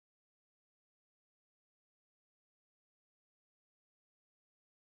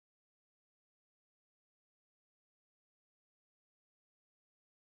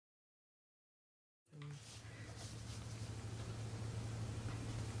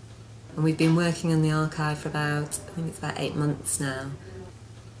And we've been working in the archive for I think it's about 8 months now.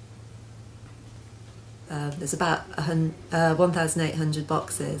 There's about 1,800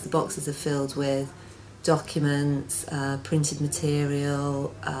 boxes. The boxes are filled with documents, printed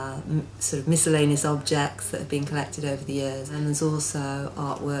material, sort of miscellaneous objects that have been collected over the years. And there's also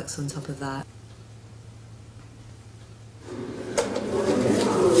artworks on top of that.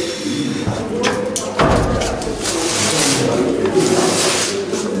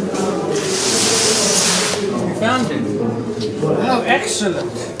 You found it? Oh,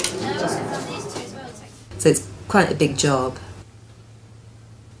 excellent. So it's quite a big job.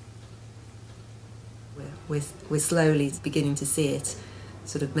 We're slowly beginning to see it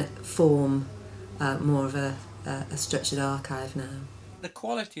sort of form more of a structured archive now. The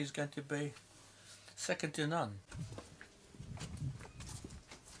quality is going to be second to none.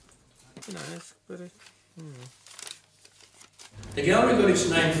 You know, it's pretty. The gallery got its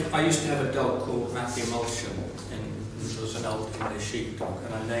name from, I used to have a dog called Matthew Emulsion, and it was an old English sheepdog,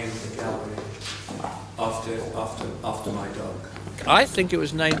 and I named the gallery after my dog. I think it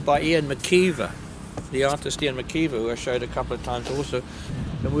was named by Ian McKeever, the artist Ian McKeever, who I showed a couple of times also.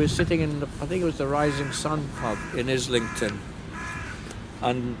 And we were sitting in, I think it was the Rising Sun pub in Islington,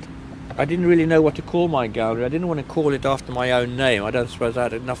 and I didn't really know what to call my gallery. I didn't want to call it after my own name. I don't suppose I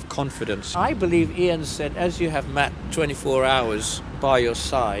had enough confidence. I believe Ian said, as you have Matt 24 hours by your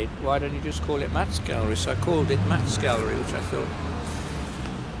side, why don't you just call it Matt's Gallery? So I called it Matt's Gallery, which I thought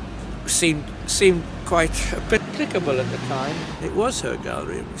seemed quite applicable at the time. It was her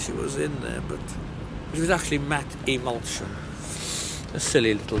gallery, she was in there, but it was actually Matt Emulsion. A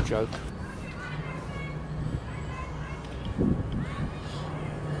silly little joke.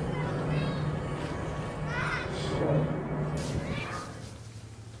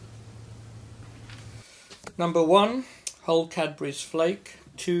 Number 1, whole Cadbury's flake.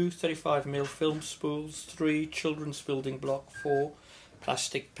 2, 35mm film spools. 3, children's building block. 4,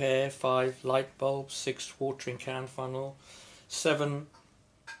 plastic pear. 5, light bulb. 6, watering can funnel. 7,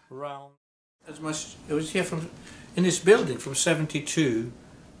 round. It was here in this building from 72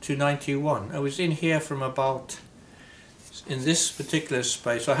 to 91. I was in here from about, in this particular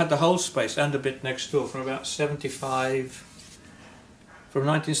space, I had the whole space and a bit next door from about 75. From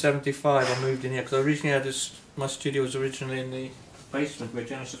 1975 I moved in here, because I originally had my studio was originally in the basement where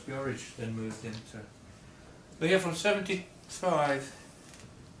Jarosław Kozłowski then moved into. But yeah, from 75,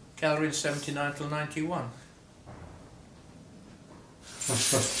 gallery in 79 till 91.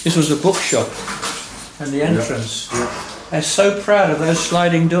 This was a bookshop and the entrance. Yeah. Yeah. I'm so proud of those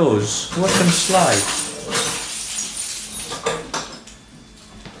sliding doors. Watch them slide.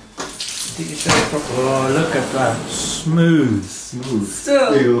 Oh, look at that. Smooth.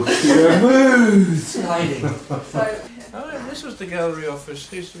 Still. Smooth. Sliding. Oh, this was the gallery office.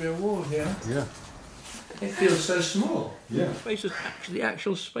 There used to be a wall here. Yeah. It feels so small. Yeah. The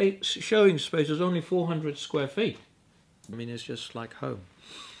actual space, showing space is only 400 square feet. I mean, it's just like home.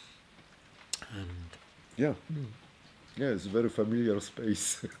 And yeah. Yeah, it's a very familiar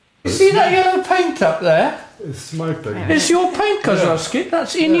space. You see that yellow paint up there? It's my paint. It's your paint, Kozłowski.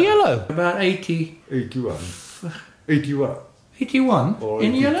 That's in yellow. About 81. 81. 81? Or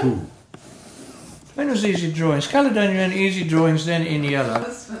in 82. yellow? When was Easy Drawings? Caledonia and Easy Drawings, then in yellow.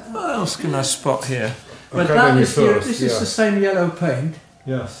 What else can I spot here? But that is this is the same yellow paint.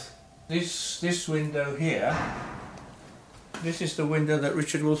 Yes. This window here, this is the window that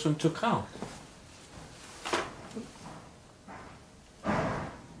Richard Wilson took out.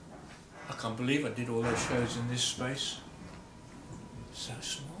 I can't believe I did all those shows in this space. So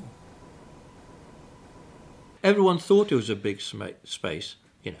small. Everyone thought it was a big space,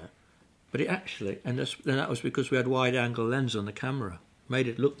 you know, but it actually, and that was because we had wide-angle lens on the camera. Made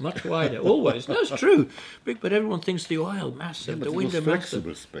it look much wider, always. No, it's true. But everyone thinks the aisle massive, the window massive.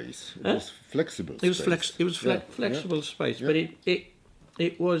 Flexible space. It was flexible. It was flexible space, but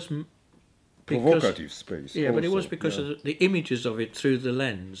it was provocative space. Yeah, also. but it was because of the images of it through the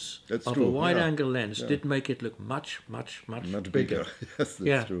lens of a wide-angle lens did make it look much bigger. Yes,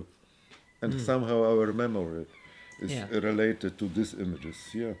 that's true. And somehow our memory is related to these images.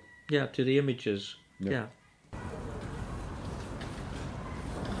 Yeah. Yeah, to the images. Yeah.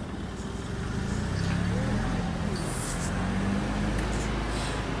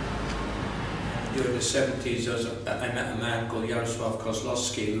 During the 70s, I met a man called Jarosław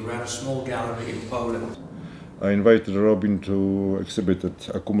Kozłowski who ran a small gallery in Poland. I invited Robin to exhibit at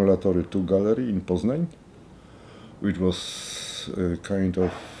Accumulatory 2 gallery in Poznań, which was a kind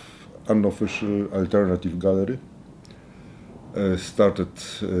of unofficial alternative gallery. Started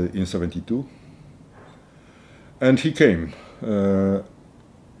in 72. And he came.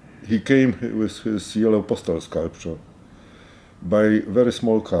 he came with his yellow postal sculpture by very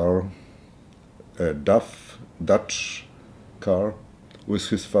small car, a Dutch car, with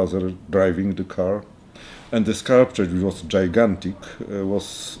his father driving the car, and the sculpture, which was gigantic,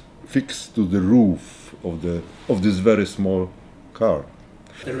 was fixed to the roof of this very small car.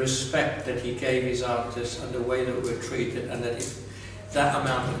 The respect that he gave his artists and the way that we were treated, and that if that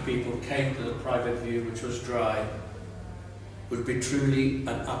amount of people came to the private view, which was dry, would be truly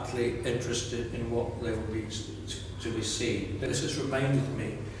and utterly interested in what they would be to be seen. This has remained with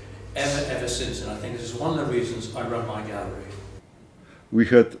me ever since, and I think this is one of the reasons I run my gallery. We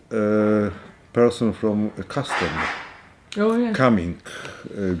had a person from a custom coming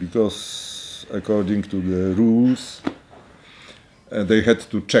because according to the rules they had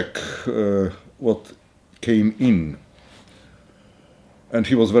to check what came in. And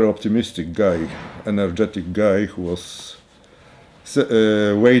he was a very optimistic guy, energetic guy who was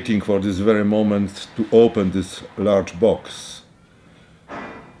waiting for this very moment to open this large box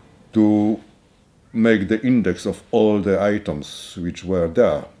to make the index of all the items which were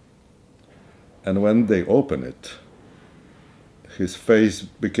there. And when they opened it, his face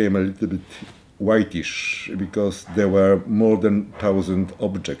became a little bit whitish because there were more than 1,000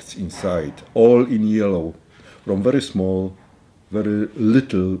 objects inside, all in yellow, from very small, very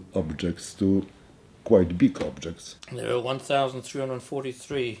little objects to quite big objects. There are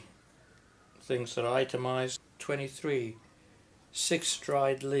 1,343 things that are itemized, 23, 6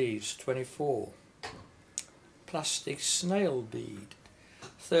 dried leaves, 24, plastic snail bead,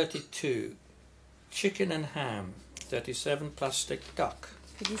 32, chicken and ham, 37, plastic duck.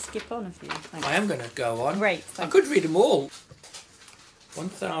 Could you skip on a few? Thanks. I am going to go on. Great. I could read them all.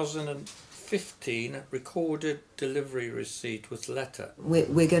 1,015 recorded delivery receipt with letter.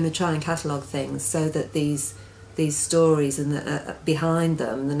 We're going to try and catalogue things so that these stories and behind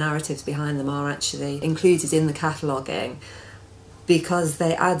them, the narratives behind them, are actually included in the cataloguing, because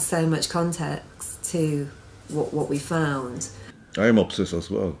they add so much context to what we found. I am obsessed as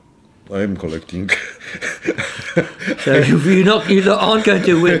well. I am collecting. So you aren't going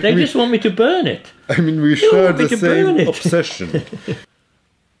to win. They just want me to burn it. I mean, we share the same obsession.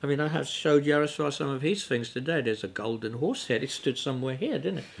 I mean, I have showed Jarosław some of his things today. There's a golden horse head. It stood somewhere here,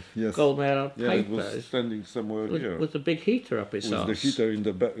 didn't it? Yes. Gold made out of paper. It was standing somewhere here. With a big heater up his arse. With the heater in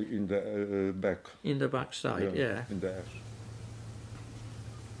the back. In the back side, yeah. In the ash.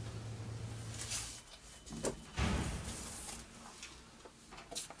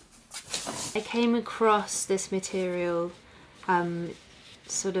 I came across this material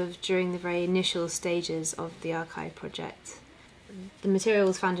sort of during the very initial stages of the archive project. The material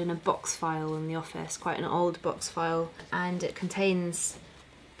was found in a box file in the office, quite an old box file, and it contains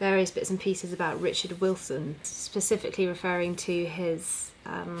various bits and pieces about Richard Wilson, specifically referring to his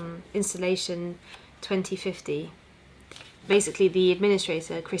installation 2050. Basically, the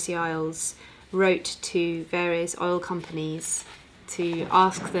administrator, Chrissy Isles, wrote to various oil companies to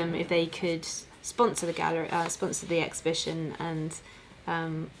ask them if they could sponsor the gallery, sponsor the exhibition, and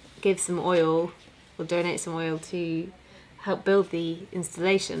give some oil or donate some oil to help build the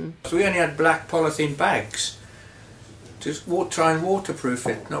installation. So we only had black polythene bags to try and waterproof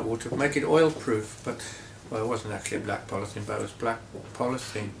it, make it oil proof, but well, it wasn't actually a black polythene bag, it was black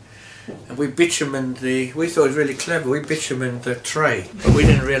polythene. And we bitumened we thought it was really clever, we bitumened the tray, but we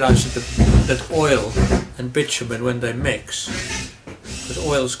didn't realise that oil and bitumen, when they mix, because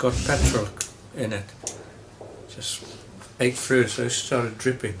oil's got petrol in it, just ate through, so it started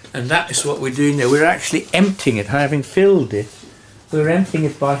dripping. And that is what we're doing there. We're actually emptying it, having filled it. We're emptying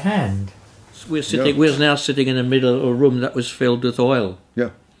it by hand. We're now sitting in the middle of a room that was filled with oil.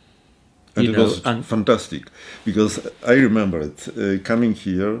 Yeah. And it was fantastic, because I remember it, coming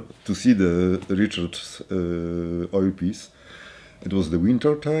here to see the Richard's oil piece. It was the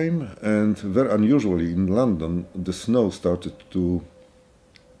winter time, and very unusually in London the snow started to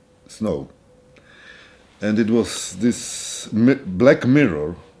snow. And it was this black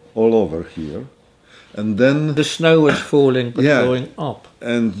mirror all over here, and then the snow was falling, but going up.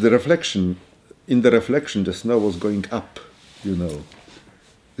 And the reflection, in the reflection, the snow was going up. You know,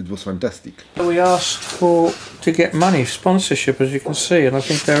 it was fantastic. We asked to get money, sponsorship, as you can see, and I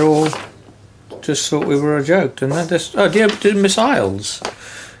think they're all just thought we were a joke. And dear Miss Isles,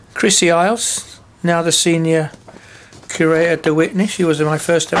 Chrissy Isles, now the senior curator at the Whitney. She was my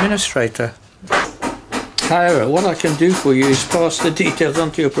first administrator. However, what I can do for you is pass the details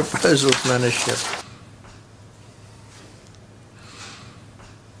on to your proposals manager.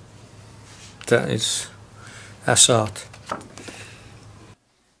 That's art.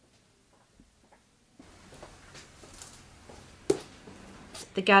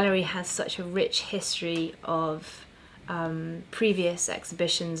 the gallery has such a rich history of previous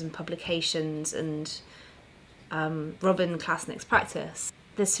exhibitions and publications and Robin Klassnik's practice.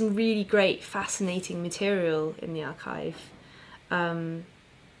 There's some really great, fascinating material in the archive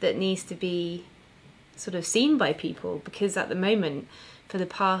that needs to be sort of seen by people, because at the moment, for the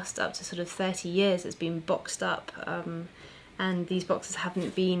past up to sort of 30 years, it's been boxed up and these boxes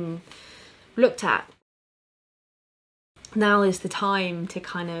haven't been looked at. Now is the time to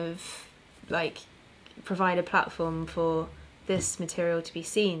kind of like provide a platform for this material to be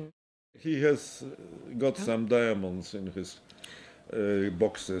seen. He has got some diamonds in his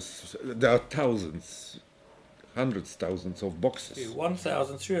boxes. There are thousands, hundreds, thousands of boxes.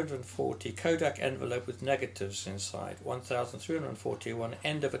 1,340 Kodak envelope with negatives inside. 1,341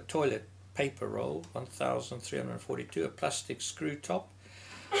 end of a toilet paper roll. 1,342 a plastic screw top.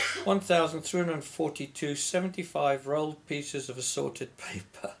 1,342 75 rolled pieces of assorted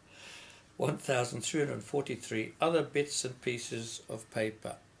paper. 1,343 other bits and pieces of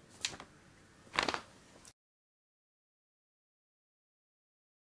paper.